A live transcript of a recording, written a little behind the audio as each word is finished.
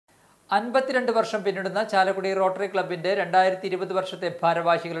52 വർഷം പിന്നിടുന്ന ചാലക്കുടി റോട്ടറി ക്ലബിന്റെ 2020 വർഷത്തെ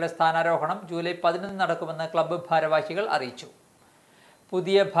ഭാരവാഹികളുടെ സ്ഥാനാരോഹണം ജൂലൈ 11 നടക്കുമെന്ന് ക്ലബ്ബ് ഭാരവാഹികൾ അറിയിച്ചു.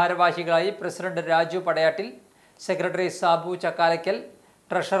 പുതിയ ഭാരവാഹികളായി president Raju Padayattil, secretary Sabu Chakkalakkal,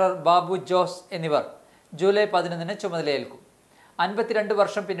 treasurer Babu Jose എന്നിവർ ജൂലൈ 11 ചുമതലയേൽക്കും. 52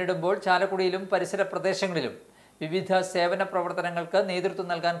 വർഷം പിന്നിടുമ്പോൾ ചാലക്കുടിയിലും പരിസര പ്രദേശങ്ങളിലും വിവിധ സേവന പ്രവർത്തനങ്ങൾക്ക് നേതൃത്വം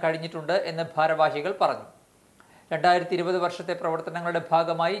നൽകാൻ കഴിഞ്ഞിട്ടുണ്ട് എന്ന് ഭാരവാഹികൾ പറഞ്ഞു. 2020 വർഷത്തെ പ്രവർത്തനങ്ങളുടെ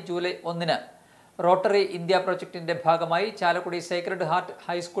ഭാഗമായി ജൂലൈ 1 റോട്ടറി ഇന്ത്യ പ്രൊജക്ടിന്റെ ഭാഗമായി ചാലക്കുടി സേക്രഡ് ഹാർട്ട്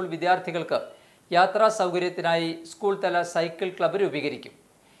ഹൈസ്കൂൾ വിദ്യാർത്ഥികൾക്ക് യാത്രാ സൗകര്യത്തിനായി സ്കൂൾ തല സൈക്കിൾ ക്ലബ്ബ് രൂപീകരിക്കും.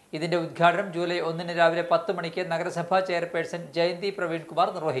 ഇതിന്റെ ഉദ്ഘാടനം ജൂലൈ 1 രാവിലെ 10 മണിക്ക് നഗരസഭാ ചെയർപേഴ്സൺ ജയന്തി പ്രവീൺ കുമാർ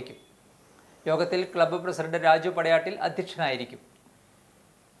നിർവഹിക്കും. യോഗത്തിൽ ക്ലബ്ബ് പ്രസിഡന്റ് രാജു പടയാട്ടിൽ അധ്യക്ഷനായിരിക്കും.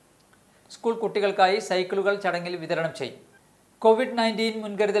 സ്കൂൾ കുട്ടികൾക്കായി സൈക്കിളുകൾ ചടങ്ങിൽ വിതരണം ചെയ്യും. COVID-19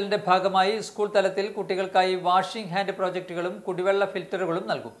 മുൻകരുതലിന്റെ ഭാഗമായി സ്കൂൾ തലത്തിൽ കുട്ടികൾക്കായി വാഷിംഗ് ഹാൻഡ് പ്രോജക്റ്റുകളും കുടിവെള്ള ഫിൽറ്ററുകളും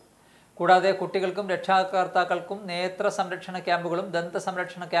നൽകും. കൂടാതെ കുട്ടികൾക്കും രക്ഷാകർത്താക്കൾക്കും നേത്ര സംരക്ഷണ ക്യാമ്പുകളും ദന്ത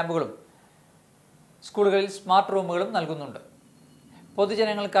സംരക്ഷണ ക്യാമ്പുകളും സ്കൂളുകളിൽ സ്മാർട്ട് റൂമുകളും നൽകുന്നുണ്ട്.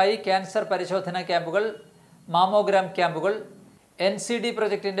 പൊതുജനങ്ങൾക്കായി ക്യാൻസർ പരിശോധനാ ക്യാമ്പുകൾ, മാമോഗ്രാം ക്യാമ്പുകൾ, NCD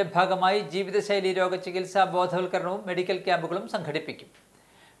പ്രൊജക്ടിന്റെ ഭാഗമായി ജീവിതശൈലി രോഗ ചികിത്സാ ബോധവൽക്കരണവും മെഡിക്കൽ ക്യാമ്പുകളും സംഘടിപ്പിക്കും.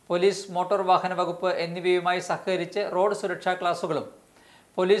 പോലീസ്, മോട്ടോർ വാഹന വകുപ്പ് എന്നിവയുമായി സഹകരിച്ച് റോഡ് സുരക്ഷാ ക്ലാസുകളും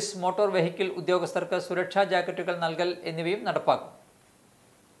പോലീസ് മോട്ടോർ വെഹിക്കിൾ ഉദ്യോഗസ്ഥർക്ക് സുരക്ഷാ ജാക്കറ്റുകൾ നൽകൽ എന്നിവയും നടപ്പാക്കും.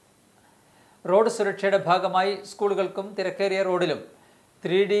 റോഡ് സുരക്ഷയുടെ ഭാഗമായി സ്കൂളുകൾക്കും തിരക്കേറിയ റോഡിലും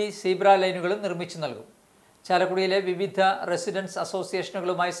 3D സീബ്ര ലൈനുകളും നിർമ്മിച്ചു നൽകും. ചാലക്കുടിയിലെ വിവിധ റെസിഡൻസ്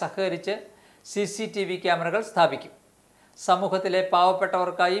അസോസിയേഷനുകളുമായി സഹകരിച്ച് CCTV ക്യാമറകൾ സ്ഥാപിക്കും. സമൂഹത്തിലെ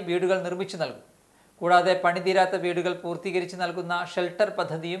പാവപ്പെട്ടവർക്കായി വീടുകൾ നിർമ്മിച്ചു നൽകും. കൂടാതെ പണിതീരാത്ത വീടുകൾ പൂർത്തീകരിച്ച് നൽകുന്ന ഷെൽട്ടർ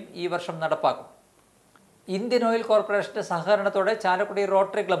പദ്ധതിയും ഈ വർഷം നടപ്പാക്കും. ഇന്ത്യൻ ഓയിൽ കോർപ്പറേഷന്റെ സഹകരണത്തോടെ ചാലക്കുടി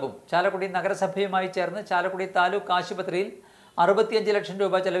റോട്ടറി ക്ലബ്ബും ചാലക്കുടി നഗരസഭയുമായി ചേർന്ന് ചാലക്കുടി താലൂക്ക് ആശുപത്രിയിൽ 65 ലക്ഷം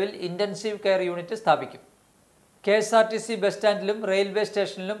രൂപ ചെലവിൽ ഇന്റൻസീവ് കെയർ യൂണിറ്റ് സ്ഥാപിക്കും. KSRTC ബസ് സ്റ്റാൻഡിലും റെയിൽവേ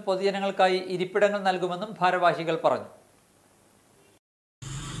സ്റ്റേഷനിലും പൊതുജനങ്ങൾക്കായി ഇരിപ്പിടങ്ങൾ നൽകുമെന്നും ഭാരവാഹികൾ പറഞ്ഞു.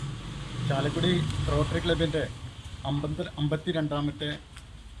 ചാലക്കുടി റോട്ടറി ക്ലബിൻ്റെ 52ാമത്തെ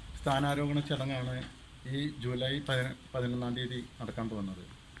സ്ഥാനാരോഹണ ചടങ്ങാണ് ഈ ജൂലൈ 11 നടക്കാൻ പോകുന്നത്.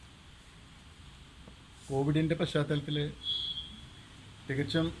 കോവിഡിൻ്റെ പശ്ചാത്തലത്തിൽ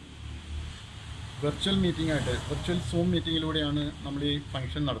തികച്ചും വെർച്വൽ മീറ്റിംഗായിട്ട്, വെർച്വൽ സൂം മീറ്റിങ്ങിലൂടെയാണ് നമ്മൾ ഈ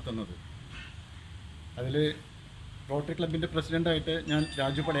ഫംഗ്ഷൻ നടത്തുന്നത്. അതിൽ റോട്ടറി ക്ലബിൻ്റെ പ്രസിഡൻ്റായിട്ട് ഞാൻ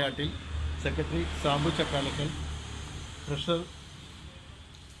Raju Padayattil, secretary Sabu Chakkalakkal, treasurer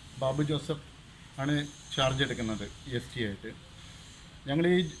Babu Joseph ആണ് ചാർജ് എടുക്കുന്നത് EST ആയിട്ട്. ഞങ്ങൾ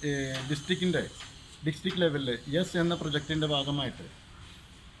ഈ ഡിസ്ട്രിക്ട് ലെവലിൽ യെസ് എന്ന പ്രൊജക്റ്റിൻ്റെ ഭാഗമായിട്ട്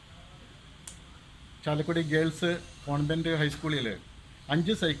ചാലക്കുടി ഗേൾസ് കോൺവെൻറ്റ് ഹൈസ്കൂളിൽ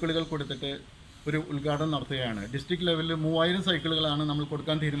 5 സൈക്കിളുകൾ കൊടുത്തിട്ട് ഒരു ഉദ്ഘാടനം നടത്തുകയാണ്. ഡിസ്ട്രിക്ട് ലെവലിൽ 3000 സൈക്കിളുകളാണ് നമ്മൾ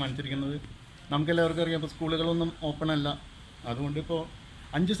കൊടുക്കാൻ തീരുമാനിച്ചിരിക്കുന്നത്. നമുക്കെല്ലാവർക്കും അറിയാം, ഇപ്പോൾ സ്കൂളുകളൊന്നും ഓപ്പൺ അല്ല. അതുകൊണ്ട് ഇപ്പോൾ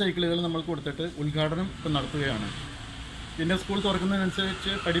 5 സൈക്കിളുകൾ നമ്മൾ കൊടുത്തിട്ട് ഉദ്ഘാടനം ഇപ്പോൾ നടത്തുകയാണ്. പിന്നെ സ്കൂൾ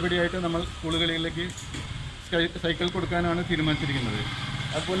തുറക്കുന്നതിനനുസരിച്ച് പടിപടിയായിട്ട് നമ്മൾ സ്കൂളുകളിലേക്ക് സൈക്കിൾ കൊടുക്കാനാണ് തീരുമാനിച്ചിരിക്കുന്നത്.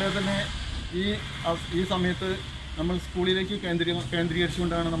 അതുപോലെ തന്നെ ഈ സമയത്ത് നമ്മൾ സ്കൂളിലേക്ക്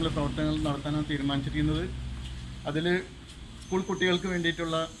കേന്ദ്രീകരിച്ചുകൊണ്ടാണ് നമ്മൾ പ്രവർത്തനങ്ങൾ നടത്താനാണ് തീരുമാനിച്ചിരിക്കുന്നത്. അതിൽ സ്കൂൾ കുട്ടികൾക്ക്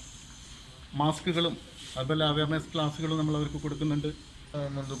വേണ്ടിയിട്ടുള്ള മാസ്കുകളും അതുപോലെ അവയർനെസ് ക്ലാസ്സുകളും നമ്മൾ അവർക്ക് കൊടുക്കുന്നുണ്ട്.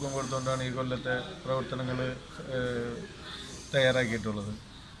 മുൻതൂക്കം കൊടുത്തുകൊണ്ടാണ് ഈ കൊല്ലത്തെ പ്രവർത്തനങ്ങൾ തയ്യാറാക്കിയിട്ടുള്ളത്.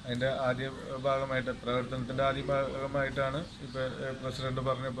 അതിൻ്റെ പ്രവർത്തനത്തിൻ്റെ ആദ്യ ഭാഗമായിട്ടാണ് ഇപ്പോൾ പ്രസിഡന്റ്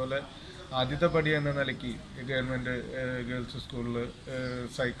പറഞ്ഞ പോലെ ആദ്യത്തെ പടി എന്ന നിലയ്ക്ക് ഗവൺമെൻറ് ഗേൾസ് സ്കൂളിൽ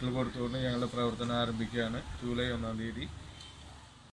സൈക്കിൾ കൊടുത്തുകൊണ്ട് ഞങ്ങൾ പ്രവർത്തനം ആരംഭിക്കുകയാണ് ജൂലൈ 1